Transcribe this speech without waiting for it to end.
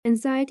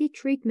Anxiety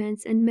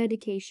treatments and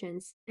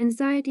medications.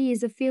 Anxiety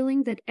is a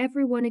feeling that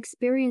everyone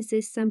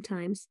experiences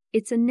sometimes.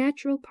 It's a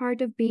natural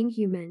part of being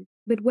human.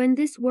 But when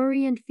this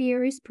worry and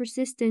fear is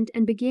persistent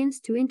and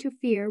begins to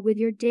interfere with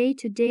your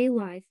day-to-day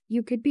life,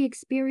 you could be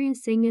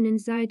experiencing an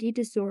anxiety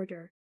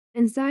disorder.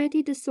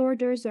 Anxiety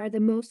disorders are the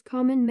most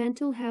common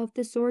mental health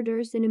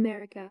disorders in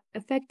America,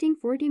 affecting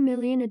 40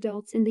 million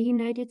adults in the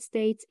United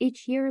States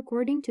each year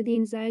according to the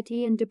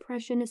Anxiety and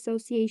Depression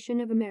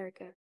Association of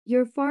America.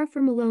 You're far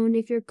from alone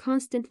if you're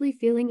constantly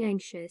feeling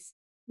anxious.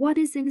 What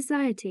is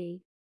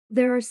anxiety?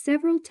 There are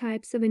several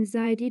types of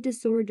anxiety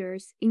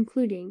disorders,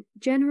 including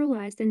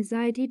generalized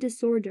anxiety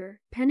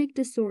disorder, panic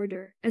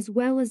disorder, as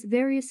well as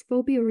various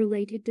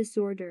phobia-related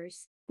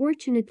disorders.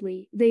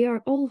 Fortunately, they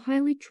are all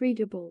highly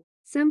treatable.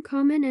 Some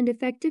common and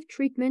effective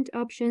treatment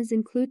options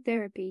include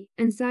therapy,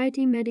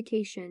 anxiety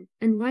medication,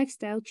 and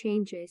lifestyle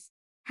changes.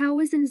 How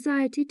is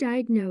anxiety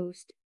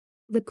diagnosed?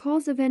 The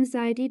cause of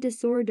anxiety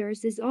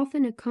disorders is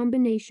often a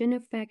combination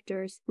of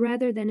factors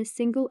rather than a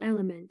single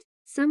element.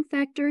 Some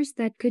factors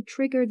that could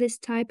trigger this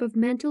type of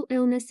mental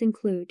illness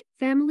include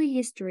family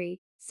history.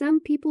 Some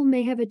people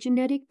may have a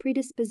genetic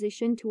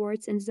predisposition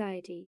towards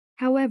anxiety.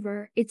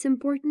 However, it's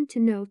important to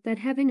note that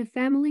having a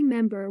family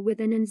member with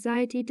an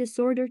anxiety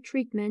disorder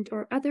treatment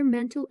or other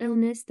mental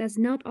illness does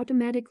not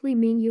automatically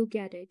mean you'll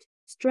get it.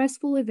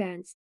 Stressful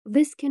events.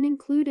 This can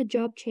include a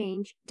job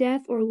change,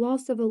 death or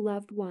loss of a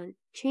loved one,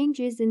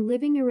 changes in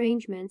living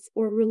arrangements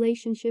or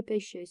relationship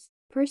issues.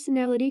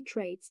 Personality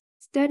traits.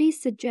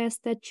 Studies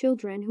suggest that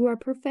children who are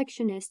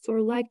perfectionists or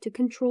like to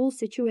control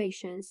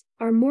situations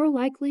are more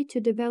likely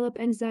to develop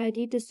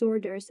anxiety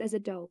disorders as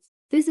adults.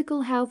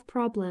 Physical health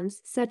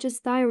problems such as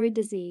thyroid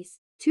disease.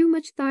 Too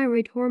much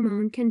thyroid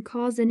hormone can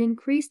cause an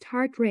increased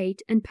heart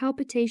rate and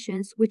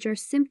palpitations, which are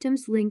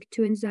symptoms linked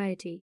to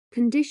anxiety.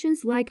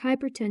 Conditions like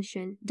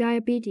hypertension,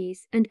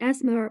 diabetes, and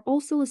asthma are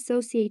also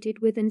associated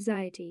with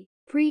anxiety.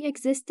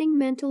 Pre-existing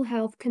mental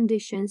health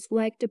conditions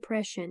like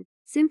depression.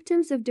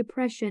 Symptoms of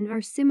depression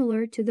are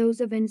similar to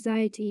those of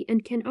anxiety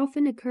and can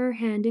often occur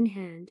hand in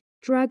hand.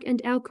 Drug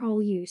and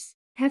alcohol use.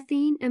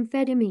 Caffeine,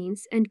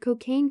 amphetamines, and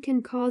cocaine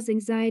can cause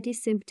anxiety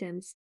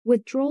symptoms.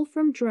 Withdrawal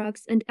from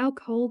drugs and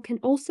alcohol can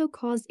also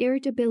cause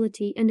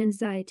irritability and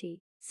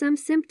anxiety. Some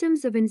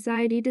symptoms of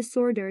anxiety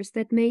disorders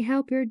that may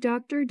help your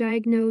doctor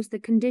diagnose the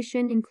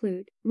condition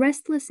include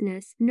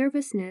restlessness,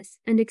 nervousness,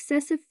 and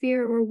excessive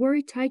fear or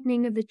worry,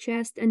 tightening of the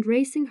chest and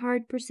racing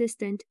heart,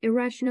 persistent,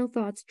 irrational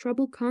thoughts,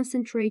 trouble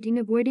concentrating,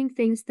 avoiding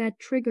things that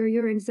trigger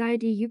your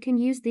anxiety. You can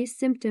use these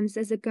symptoms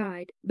as a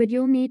guide, but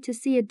you'll need to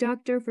see a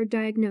doctor for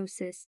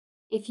diagnosis.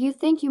 If you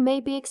think you may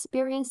be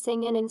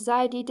experiencing an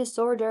anxiety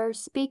disorder,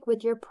 speak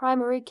with your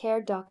primary care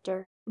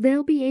doctor.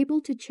 They'll be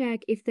able to check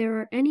if there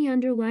are any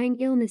underlying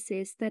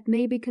illnesses that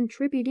may be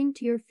contributing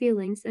to your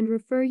feelings and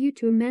refer you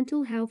to a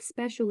mental health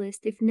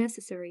specialist if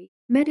necessary.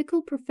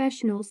 Medical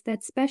professionals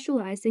that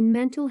specialize in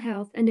mental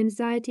health and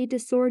anxiety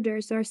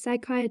disorders are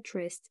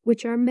psychiatrists,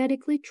 which are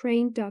medically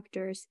trained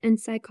doctors, and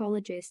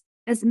psychologists.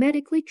 As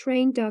medically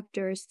trained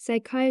doctors,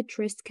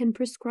 psychiatrists can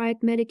prescribe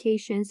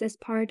medications as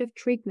part of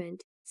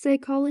treatment.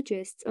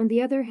 Psychologists, on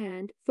the other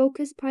hand,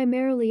 focus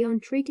primarily on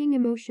treating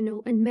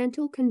emotional and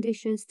mental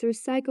conditions through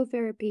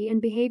psychotherapy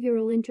and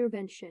behavioral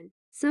intervention.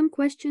 Some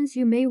questions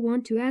you may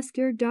want to ask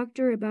your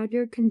doctor about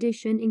your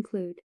condition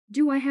include: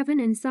 do I have an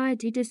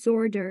anxiety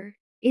disorder?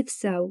 If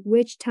so,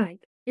 which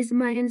type? Is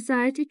my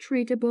anxiety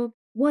treatable?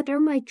 What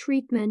are my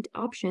treatment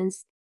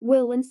options?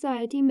 Will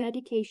anxiety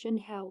medication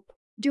help?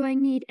 Do I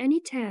need any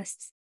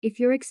tests? If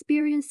you're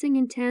experiencing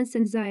intense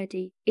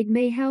anxiety, it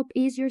may help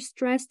ease your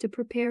stress to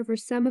prepare for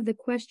some of the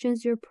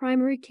questions your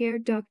primary care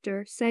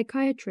doctor,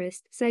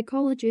 psychiatrist,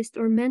 psychologist,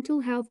 or mental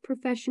health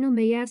professional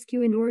may ask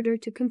you in order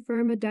to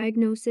confirm a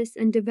diagnosis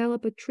and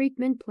develop a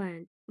treatment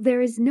plan.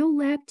 There is no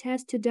lab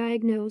test to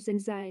diagnose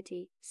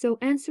anxiety, so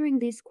answering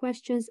these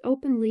questions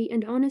openly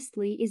and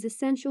honestly is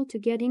essential to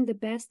getting the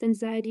best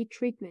anxiety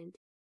treatment.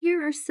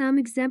 Here are some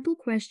example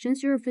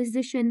questions your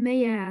physician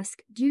may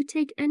ask. Do you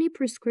take any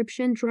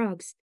prescription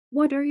drugs?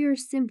 What are your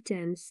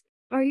symptoms?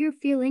 Are your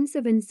feelings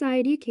of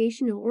anxiety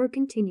occasional or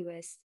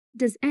continuous?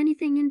 Does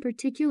anything in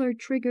particular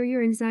trigger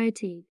your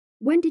anxiety?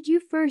 When did you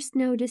first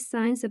notice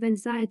signs of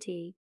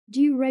anxiety?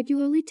 Do you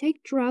regularly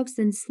take drugs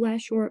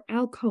and/or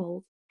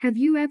alcohol? Have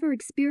you ever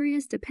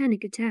experienced a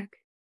panic attack?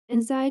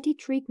 Anxiety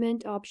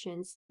treatment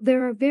options.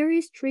 There are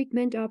various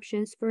treatment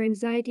options for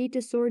anxiety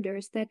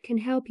disorders that can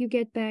help you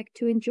get back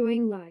to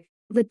enjoying life.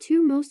 The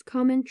two most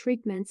common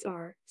treatments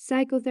are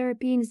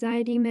psychotherapy,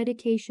 anxiety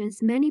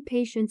medications. Many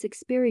patients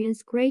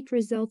experience great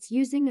results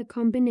using a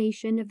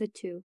combination of the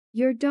two.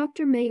 Your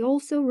doctor may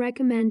also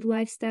recommend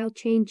lifestyle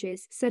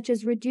changes such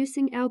as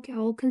reducing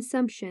alcohol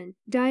consumption,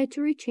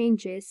 dietary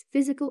changes,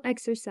 physical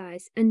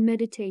exercise, and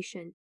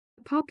meditation.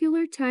 A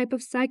popular type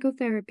of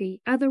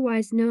psychotherapy,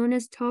 otherwise known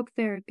as talk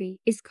therapy,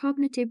 is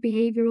cognitive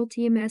behavioral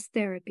TMS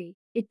therapy.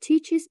 It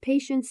teaches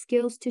patients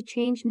skills to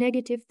change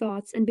negative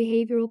thoughts and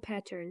behavioral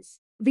patterns.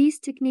 These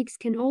techniques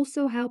can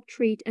also help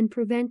treat and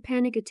prevent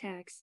panic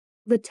attacks.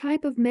 The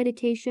type of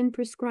medication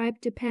prescribed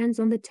depends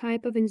on the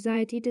type of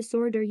anxiety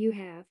disorder you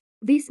have.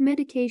 These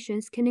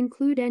medications can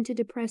include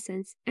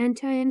antidepressants,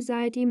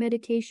 anti-anxiety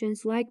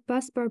medications like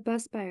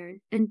buspirone,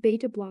 and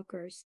beta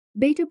blockers.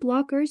 Beta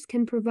blockers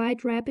can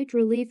provide rapid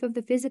relief of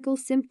the physical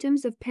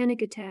symptoms of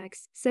panic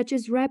attacks, such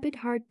as rapid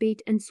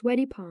heartbeat and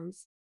sweaty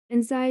palms.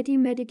 Anxiety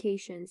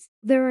medications.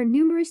 There are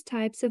numerous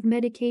types of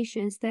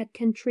medications that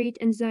can treat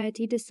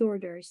anxiety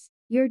disorders.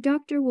 Your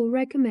doctor will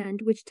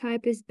recommend which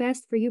type is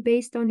best for you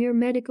based on your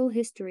medical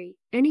history,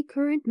 any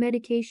current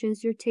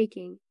medications you're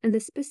taking, and the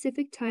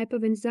specific type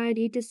of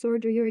anxiety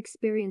disorder you're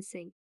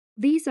experiencing.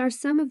 These are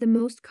some of the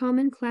most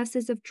common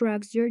classes of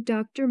drugs your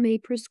doctor may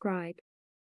prescribe.